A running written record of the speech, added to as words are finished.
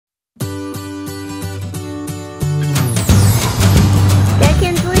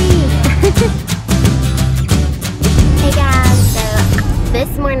Hey guys, so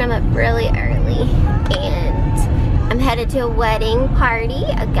this morning I'm up really early and I'm headed to a wedding party.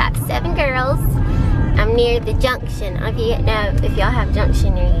 I've got 7 girls. I'm near the junction. I don't know if you know if y'all have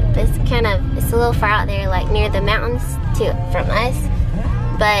junction near you, but it's a little far out there, like near the mountains from us.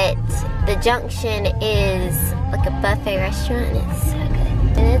 But the junction is like a buffet restaurant and it's so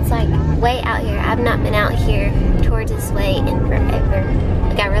good. And it's like way out here. I've not been out here towards this way in forever.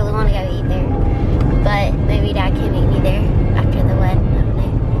 Like I really want to go eat there. But maybe Dad can meet me there after the wedding. I don't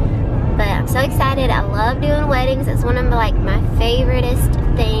know. But I'm so excited. I love doing weddings. It's one of like my favoriteest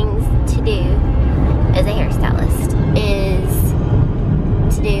things to do as a hairstylist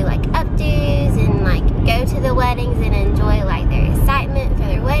is to do like updos and like go to the weddings and enjoy like their excitement for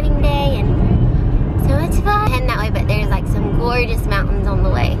their wedding day and so much fun. Heading that way, but there's like some gorgeous mountains on the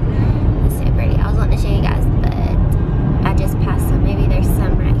way. It's so pretty. I was wanting to show you guys, but I just passed some. Maybe there's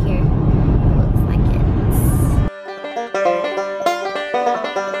some right here. It looks like it.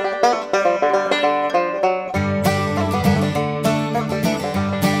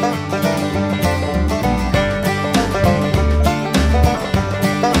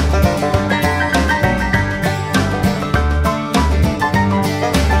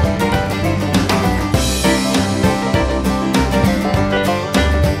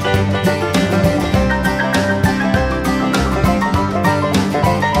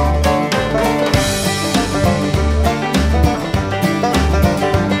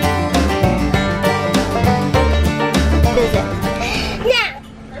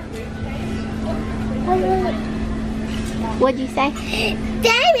 What'd you say?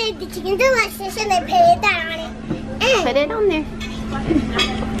 Daddy made the chicken delicious and they put it down on it. Put it on there.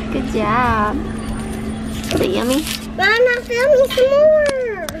 Good job. Is it yummy? But I'm not filming some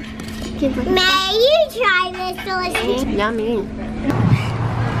more. May you try this delicious? Yummy.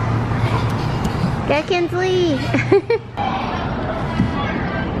 Go Kinsley.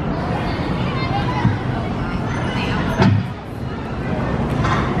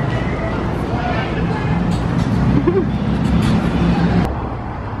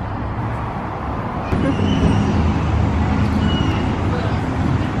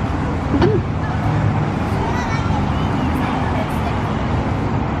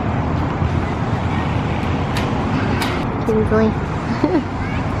 Kinsley.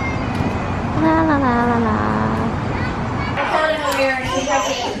 La la la la la.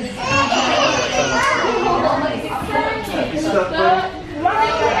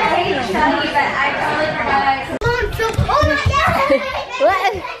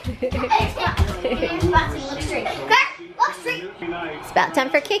 It's about time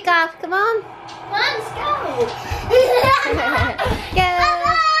for kickoff. Come on. Let's go. Go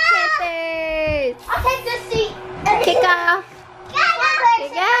Panthers. I'll take this seat. Kickoff. Here you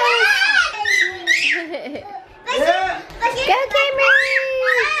go. Go Cameron.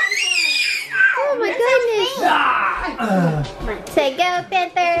 Oh my goodness. Say go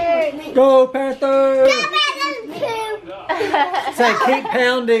Panthers. Go Panthers. Go Panthers. Say keep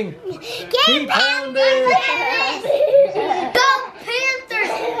pounding. Keep pounding. Go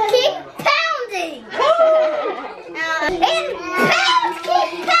Panthers. Keep pounding. And pounds keep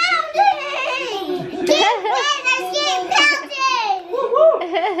pounding. Keep Panthers keep pounding.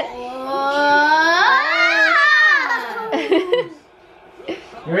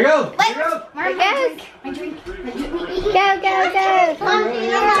 Here we go. Wait, Go.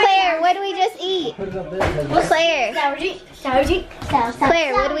 Claire, what do we just eat? Claire.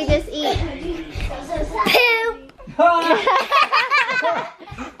 Claire, what do we just eat? Poo.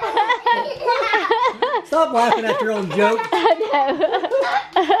 Stop laughing at your own joke.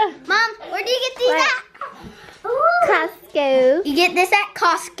 Mom, where do you get these at? Costco. You get this at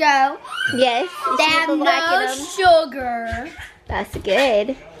Costco. Yes. They have people liking no them. sugar. That's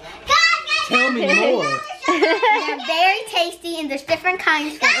good. Tell me more. They're very tasty and there's different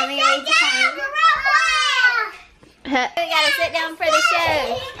kinds. So let me read the kinds. We gotta sit down for the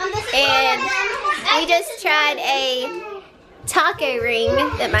show. And we just tried a taco ring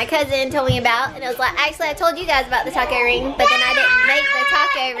that my cousin told me about. And it was like, actually I told you guys about the taco ring, but then I didn't make the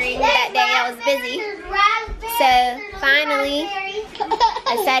taco ring that day. I was busy. So finally,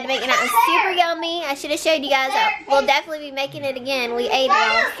 I decided to make it. It was super yummy. I should have showed you guys. We'll definitely be making it again. We ate it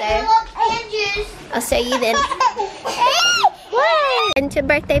all, so I'll show you then. Into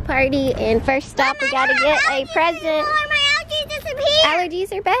birthday party, and first stop we gotta get a present.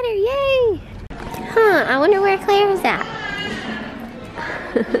 Allergies are better, yay! Huh? I wonder where Claire is at.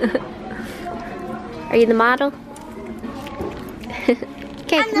 Are you the model?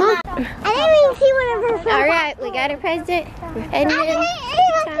 Okay, come on. I didn't even see one of her friends. All right, we got a present. We're heading I in. didn't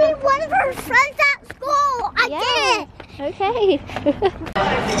even see one of her friends at school. I did. Okay.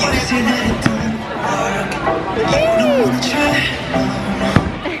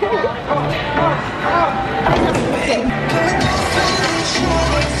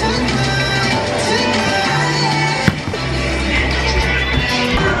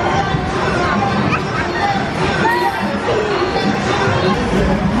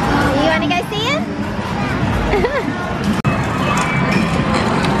 You want to go see him?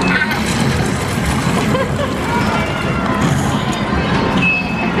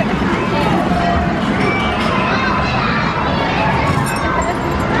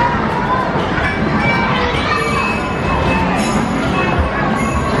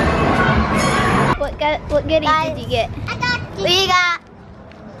 What goodies did you get? I got you. What?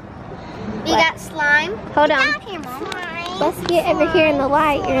 We got slime. Hold on. Here, Mom. Let's get over here in the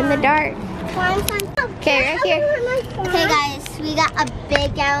light. You're in the dark. Okay, right here. Okay, guys, we got a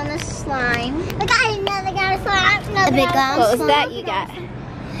big gallon of slime. We got another gallon of slime. A big gallon. What was that you got? And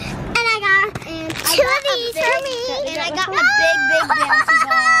I got two of these for me. And I got a big bouncy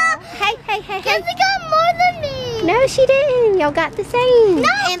ball. Hey. Kinsley got more than me. No, she didn't. Y'all got the same. No.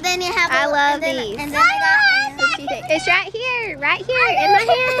 And then you have. I love these. And then I got. What you think? It's right here in my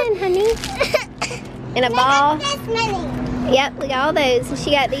hand, honey. In a ball. This many. Yep, we got all those. And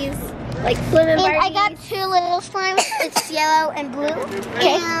she got these like swimming And Barbies. I got two little slimes. It's yellow and blue.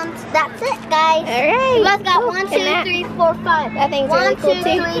 Okay. And that's it, guys. All right. We both got Cool. 1, 2, And that- 3, 4, 5. That thing's 1, really 2, cool too.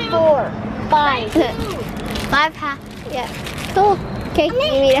 3, 4, 5. 5 half. Yeah. Cool. Okay, you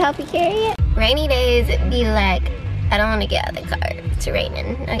need me to help you carry it? Rainy days be like, I don't want to get out of the car. It's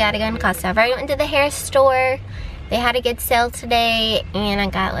raining. I gotta go in Costco. I've already went to the hair store. They had a good sale today, and I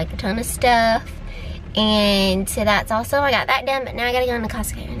got like a ton of stuff. And so that's also, I got that done, but now I gotta go into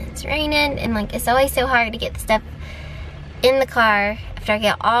Costco, and it's raining, and like it's always so hard to get the stuff in the car after I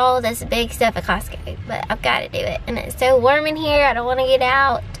get all this big stuff at Costco. But I've got to do it, and it's so warm in here. I don't want to get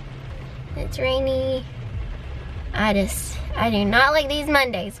out. It's rainy. I do not like these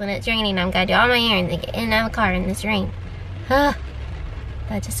Mondays when it's raining. I'm gonna do all my errands and get in and out of the car in this rain. I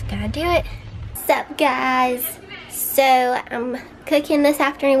just gotta do it. What's up, guys? So I'm cooking this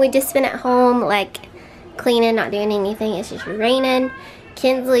afternoon. We just been at home like cleaning, not doing anything. It's just raining.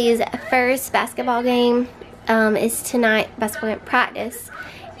 Kinsley's first basketball game is tonight, basketball game practice.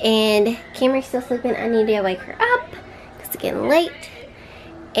 And Cameron's still sleeping. I need to wake her up because it's getting late.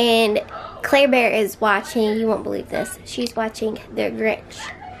 And Claire Bear is watching, you won't believe this, she's watching The Grinch.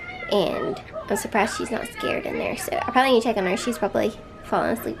 And I'm surprised she's not scared in there. So I probably need to check on her. She's probably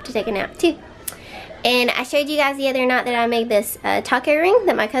falling asleep to take a nap too. And I showed you guys the other night that I made this taco ring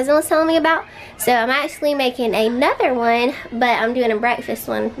that my cousin was telling me about. So I'm actually making another one, but I'm doing a breakfast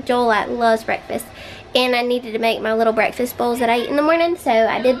one. Joel loves breakfast. And I needed to make my little breakfast bowls that I eat in the morning. So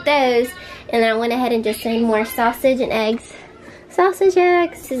I did those. And then I went ahead and just made more sausage and eggs. Sausage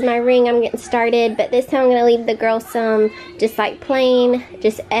eggs. This is my ring. I'm getting started. But this time I'm going to leave the girls some just like plain,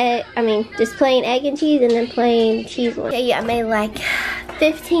 just plain egg and cheese, and then plain cheese ones. Yeah, I made like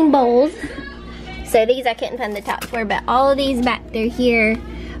 15 bowls. So these I couldn't find the tops for, but all of these back through here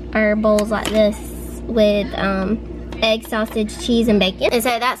are bowls like this with egg, sausage, cheese, and bacon. And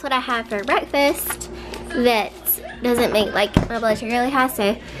so that's what I have for breakfast that doesn't make like my blood sugar really high.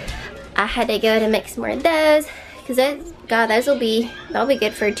 So I had to go to mix more of those because they'll be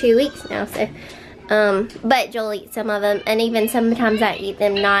good for 2 weeks now. So but Joel eats some of them, and even sometimes I eat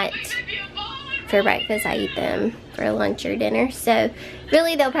them not for breakfast. I eat them for lunch or dinner. So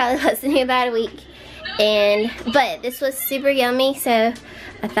really they'll probably last me about a week. But this was super yummy, so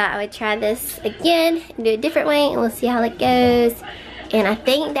I thought I would try this again and do a different way, and we'll see how it goes. And I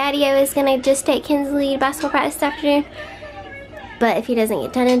think Daddy-O is gonna just take Kinsley to basketball practice this afternoon. But if he doesn't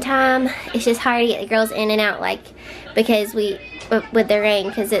get done in time, it's just hard to get the girls in and out, like, because with the rain,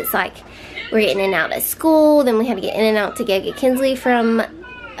 because it's like we're getting in and out of school, then we have to get in and out to go get Kinsley from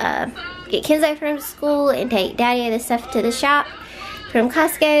school and take Daddy-O the stuff to the shop from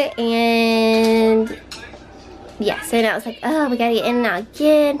Costco. And yeah, so now it's like, oh, we gotta get in and out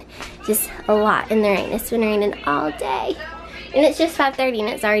again. Just a lot in the rain. It's been raining all day, and it's just 5:30 and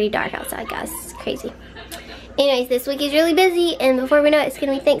it's already dark outside, guys. It's crazy. Anyways, this week is really busy, and before we know it, it's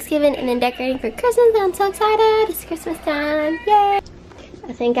gonna be Thanksgiving and then decorating for Christmas. I'm so excited. It's Christmas time. Yay!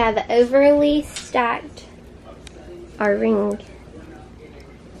 I think I've overly stacked our ring.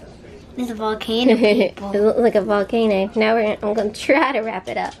 There's a volcano, people. It looks like a volcano. Now I'm gonna try to wrap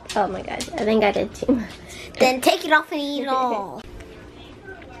it up. Oh my gosh, I think I did too much. Then take it off and eat it all.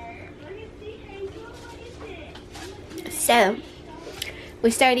 So, we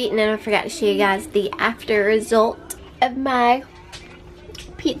started eating and I forgot to show you guys the after result of my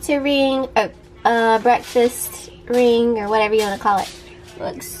pizza ring or breakfast ring or whatever you want to call it.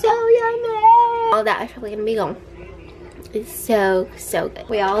 Looks so yummy. All that is probably gonna be gone. It's so good.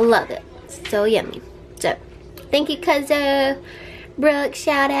 We all love it. It's so yummy. So thank you, Cuzzo. Brooke,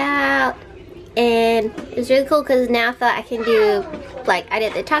 shout out. And it's really cool because now I thought I can do, like, I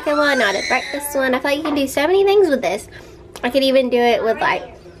did the taco one, now I did breakfast one. I thought you can do so many things with this. I could even do it with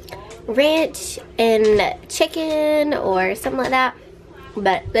like ranch and chicken or something like that.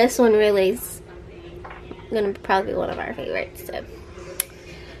 But this one really is gonna probably be one of our favorites. So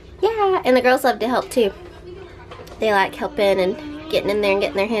yeah, and the girls love to help too. They like helping and getting in there and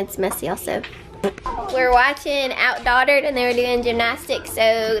getting their hands messy also. We're watching Outdaughtered and they were doing gymnastics,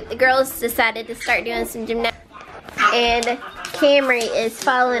 so the girls decided to start doing some gymnastics. And Camry is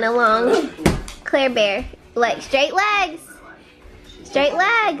following along. Claire Bear, like straight legs. Straight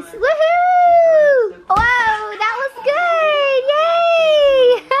legs. Woohoo! Whoa, that was good.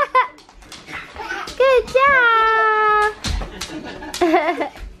 Yay! Good job.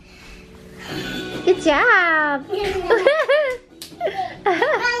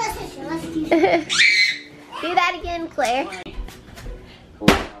 Do that again, Claire.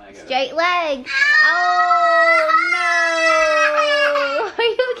 Straight legs. Oh no! Are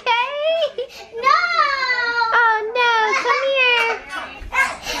you okay? No! Oh no! Come here!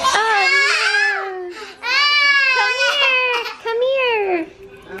 Oh no! Come here!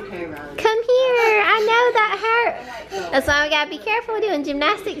 Okay, Riley. Come here! I know that hurt. That's why we gotta be careful doing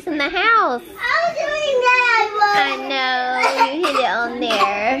gymnastics in the house. I'm doing that I know, you hit it on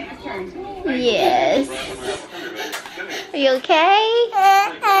there. Yes. Are you okay?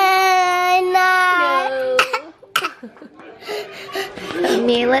 No. Come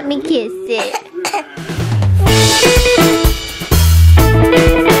here, let me kiss it.